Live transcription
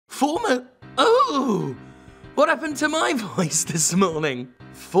Former... Oh! What happened to my voice this morning?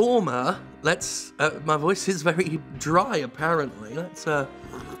 Former... Let's... my voice is very dry, apparently. Let's, Oh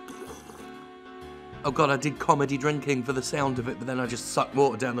god, I did comedy drinking for the sound of it, but then I just sucked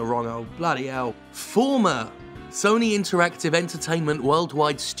water down the wrong hole. Bloody hell. Former Sony Interactive Entertainment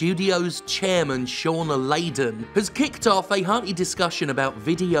Worldwide Studios chairman Shawn Layden has kicked off a hearty discussion about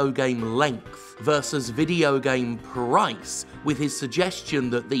video game length versus video game price, with his suggestion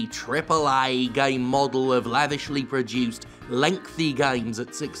that the AAA game model of lavishly produced lengthy games at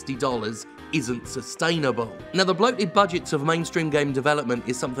 $60 isn't sustainable. Now, the bloated budgets of mainstream game development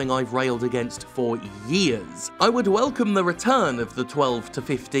is something I've railed against for years. I would welcome the return of the 12 to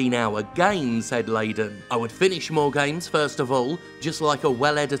 15 hour game, said Layden. I would finish more games, first of all. Just like a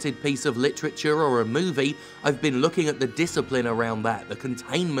well-edited piece of literature or a movie, I've been looking at the discipline around that, the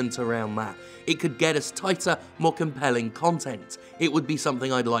containment around that. It could get us tighter, more compelling content. It would be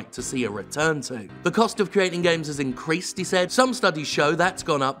something I'd like to see a return to. The cost of creating games has increased, he said. Some studies show that's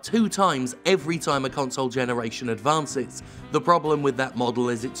gone up 2 times every time a console generation advances. The problem with that model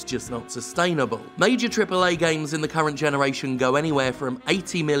is it's just not sustainable. Major AAA games in the current generation go anywhere from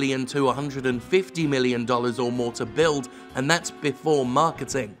 $80 million to $150 million or more to build, and that's before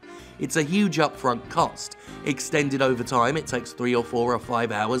marketing. It's a huge upfront cost. Extended over time, it takes 3 or 4 or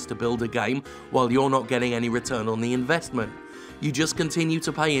 5 hours to build a game while you're not getting any return on the investment. You just continue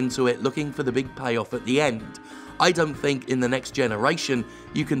to pay into it, looking for the big payoff at the end. I don't think in the next generation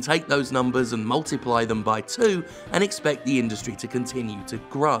you can take those numbers and multiply them by 2 and expect the industry to continue to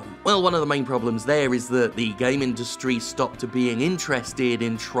grow. Well, one of the main problems there is that the game industry stopped being interested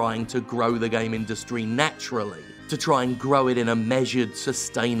in trying to grow the game industry naturally, to try and grow it in a measured,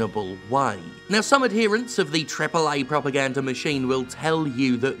 sustainable way. Now, some adherents of the AAA propaganda machine will tell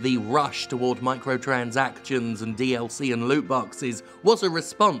you that the rush toward microtransactions and DLC and loot boxes was a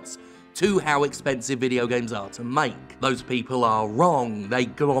response to how expensive video games are to make. Those people are wrong. They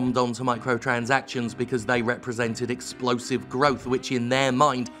glommed onto microtransactions because they represented explosive growth, which in their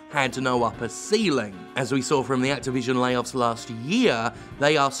mind had no upper ceiling. As we saw from the Activision layoffs last year,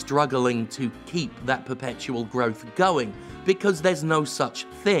 they are struggling to keep that perpetual growth going because there's no such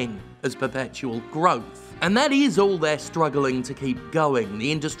thing as perpetual growth. And that is all they're struggling to keep going.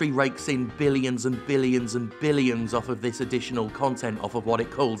 The industry rakes in billions and billions and billions off of this additional content, off of what it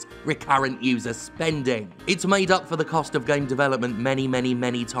calls recurrent user spending. It's made up for the cost of game development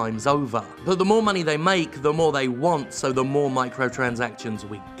many times over. But the more money they make, the more they want, so the more microtransactions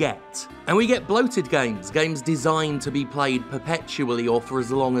we get. And we get bloated games, games designed to be played perpetually or for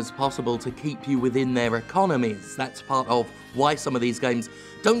as long as possible to keep you within their economies. That's part of why some of these games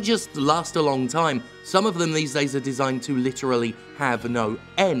don't just last a long time. Some of them these days are designed to literally have no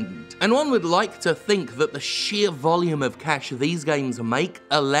end. And one would like to think that the sheer volume of cash these games make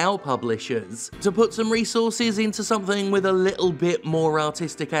allow publishers to put some resources into something with a little bit more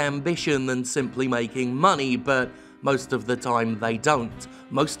artistic ambition than simply making money, but most of the time they don't.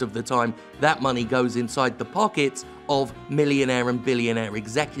 Most of the time, that money goes inside the pockets of millionaire and billionaire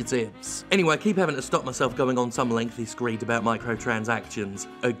executives. Anyway, I keep having to stop myself going on some lengthy screed about microtransactions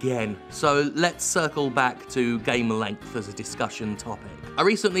again. So let's circle back to game length as a discussion topic. I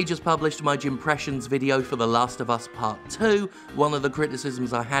recently just published my Gimpressions video for The Last of Us Part 2. One of the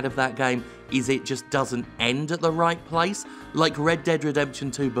criticisms I had of that game is it just doesn't end at the right place, like Red Dead Redemption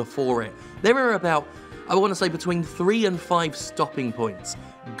 2 before it. There are about, I want to say, between 3 and 5 stopping points.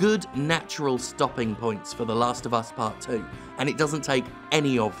 Good, natural stopping points for The Last of Us Part 2, and it doesn't take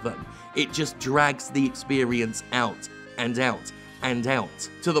any of them. It just drags the experience out and out and out,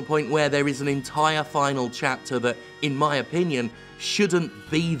 to the point where there is an entire final chapter that, in my opinion, shouldn't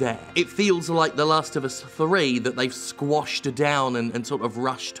be there. It feels like The Last of Us 3 that they've squashed down and sort of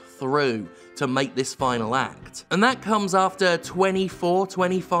rushed through to make this final act. And that comes after 24,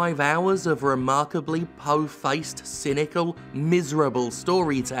 25 hours of remarkably po-faced, cynical, miserable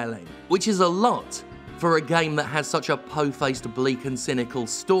storytelling, which is a lot for a game that has such a po-faced, bleak and cynical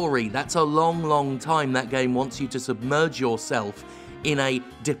story. That's a long time that game wants you to submerge yourself in a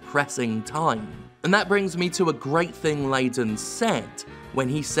depressing time. And that brings me to a great thing Layden said, when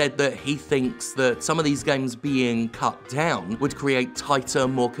he said that he thinks that some of these games being cut down would create tighter,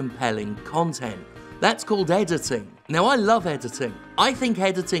 more compelling content. That's called editing. Now, I love editing. I think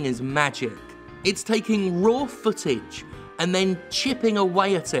editing is magic. It's taking raw footage and then chipping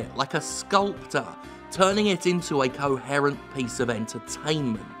away at it like a sculptor, turning it into a coherent piece of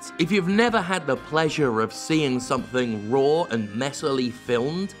entertainment. If you've never had the pleasure of seeing something raw and messily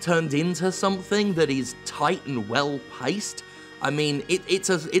filmed turned into something that is tight and well-paced, I mean, it's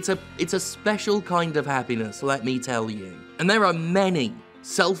a special kind of happiness, let me tell you. And there are many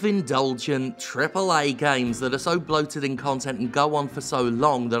self-indulgent AAA games that are so bloated in content and go on for so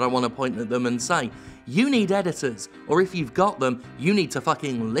long that I want to point at them and say, you need editors, or if you've got them, you need to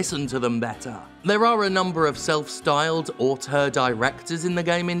fucking listen to them better. There are a number of self-styled auteur directors in the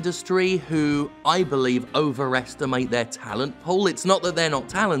game industry who, I believe, overestimate their talent pool. It's not that they're not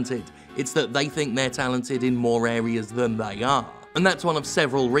talented, it's that they think they're talented in more areas than they are. And that's one of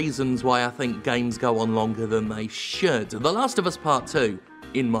several reasons why I think games go on longer than they should. The Last of Us Part 2,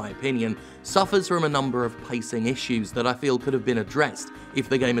 in my opinion, suffers from a number of pacing issues that I feel could have been addressed if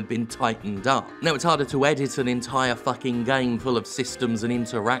the game had been tightened up. Now, it's harder to edit an entire fucking game full of systems and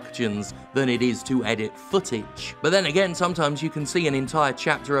interactions than it is to edit footage. But then again, sometimes you can see an entire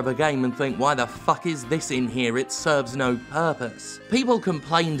chapter of a game and think, why the fuck is this in here? It serves no purpose. People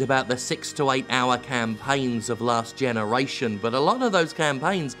complained about the 6 to 8 hour campaigns of last generation, but a lot of those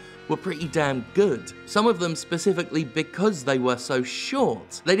campaigns were pretty damn good. Some of them specifically because they were so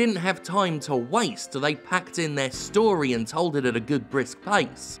short. They didn't have time to waste, they packed in their story and told it at a good brisk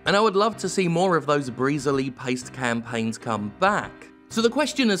pace. And I would love to see more of those breezily paced campaigns come back. So the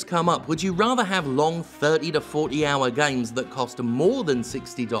question has come up, would you rather have long 30 to 40 hour games that cost more than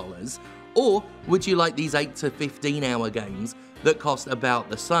 $60, or would you like these 8 to 15 hour games that cost about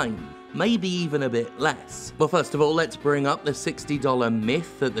the same? Maybe even a bit less. Well, first of all, let's bring up the $60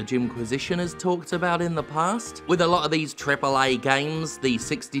 myth that the Jimquisition has talked about in the past. With a lot of these AAA games, the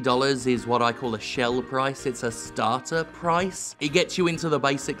 $60 is what I call a shell price. It's a starter price. It gets you into the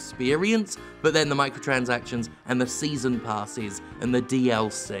base experience, but then the microtransactions and the season passes and the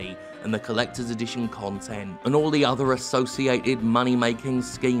DLC and the collector's edition content and all the other associated money-making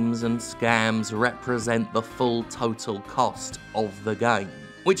schemes and scams represent the full total cost of the game.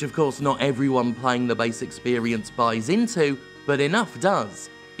 Which of course not everyone playing the base experience buys into, but enough does.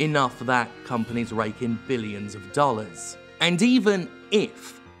 Enough that companies rake in billions of dollars. And even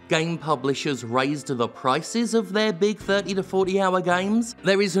if game publishers raised the prices of their big 30 to 40 hour games,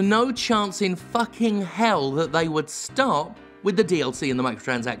 there is no chance in fucking hell that they would stop with the DLC and the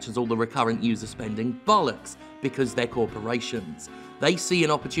microtransactions, all the recurrent user spending bollocks, because they're corporations. They see an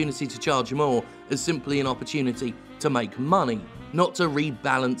opportunity to charge more as simply an opportunity to make money, not to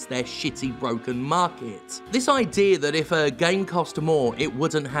rebalance their shitty broken market. This idea that if a game cost more, it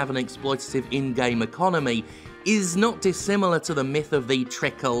wouldn't have an exploitative in-game economy is not dissimilar to the myth of the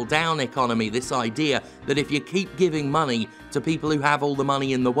trickle-down economy, this idea that if you keep giving money to people who have all the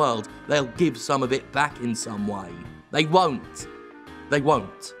money in the world, they'll give some of it back in some way. They won't. They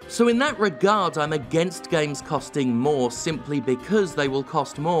won't. So in that regard, I'm against games costing more simply because they will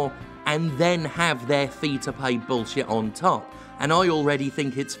cost more and then have their fee to pay bullshit on top. And I already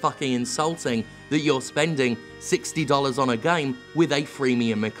think it's fucking insulting that you're spending $60 on a game with a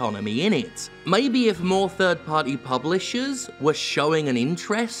freemium economy in it. Maybe if more third-party publishers were showing an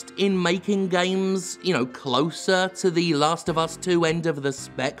interest in making games, closer to the Last of Us 2 end of the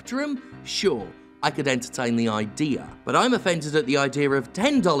spectrum, sure, I could entertain the idea. But I'm offended at the idea of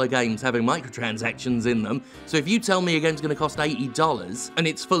 $10 games having microtransactions in them, so if you tell me a game's gonna cost $80 and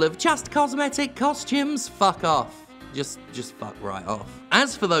it's full of just cosmetic costumes, fuck off. Just fuck right off.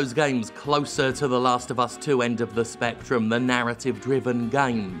 As for those games closer to the Last of Us 2 end of the spectrum, the narrative-driven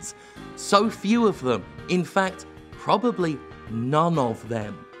games, so few of them, in fact, probably none of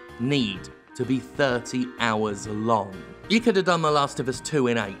them, need to be 30 hours long. You could have done The Last of Us 2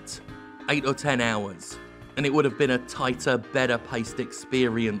 in 8 or 10 hours, and it would have been a tighter, better paced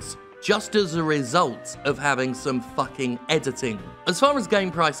experience, just as a result of having some fucking editing. As far as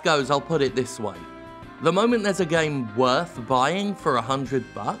game price goes, I'll put it this way. The moment there's a game worth buying for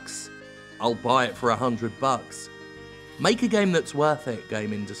 $100, I'll buy it for $100. Make a game that's worth it,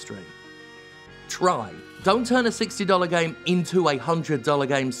 game industry. Try. Don't turn a $60 game into a $100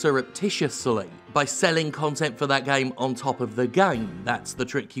 game surreptitiously by selling content for that game on top of the game. That's the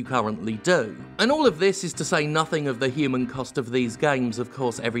trick you currently do. And all of this is to say nothing of the human cost of these games. Of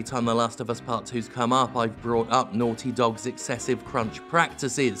course, every time The Last of Us Part 2's come up, I've brought up Naughty Dog's excessive crunch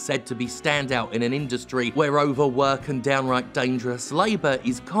practices, said to be standout in an industry where overwork and downright dangerous labour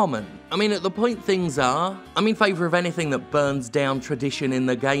is common. I mean, at the point things are, I'm in favour of anything that burns down tradition in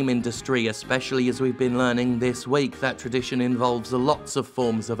the game industry, especially as we've been learning this week that tradition involves lots of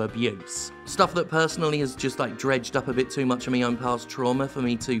forms of abuse. Stuff that personally has just like dredged up a bit too much of my own past trauma for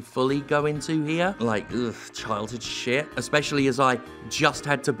me to fully go into here. Like, childhood shit. Especially as I just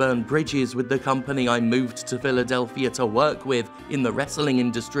had to burn bridges with the company I moved to Philadelphia to work with in the wrestling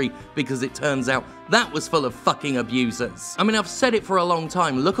industry because it turns out that was full of fucking abusers. I mean, I've said it for a long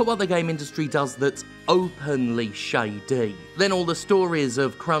time, look at what the game industry does that's openly shady. Then all the stories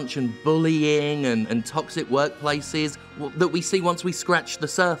of crunch and bullying and toxic workplaces that we see once we scratch the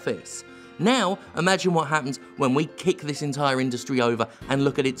surface. Now, imagine what happens when we kick this entire industry over and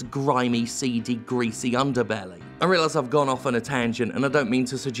look at its grimy, seedy, greasy underbelly. I realise I've gone off on a tangent, and I don't mean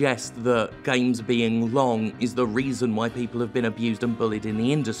to suggest that games being long is the reason why people have been abused and bullied in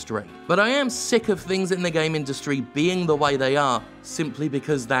the industry. But I am sick of things in the game industry being the way they are simply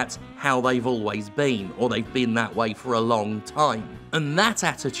because that's how they've always been, or they've been that way for a long time. And that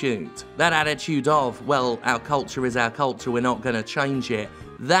attitude of, well, our culture is our culture, we're not going to change it,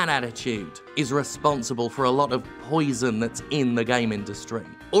 that attitude is responsible for a lot of poison that's in the game industry,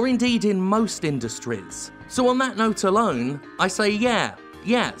 or indeed in most industries. So on that note alone, I say yeah,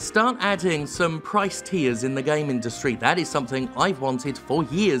 start adding some price tiers in the game industry. That is something I've wanted for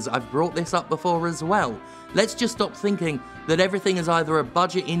years. I've brought this up before as well. Let's just stop thinking that everything is either a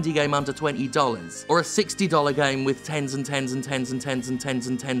budget indie game under $20 or a $60 game with tens and tens and tens and tens and tens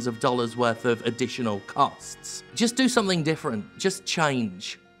and tens of dollars worth of additional costs. Just do something different. Just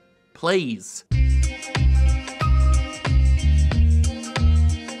change. Please.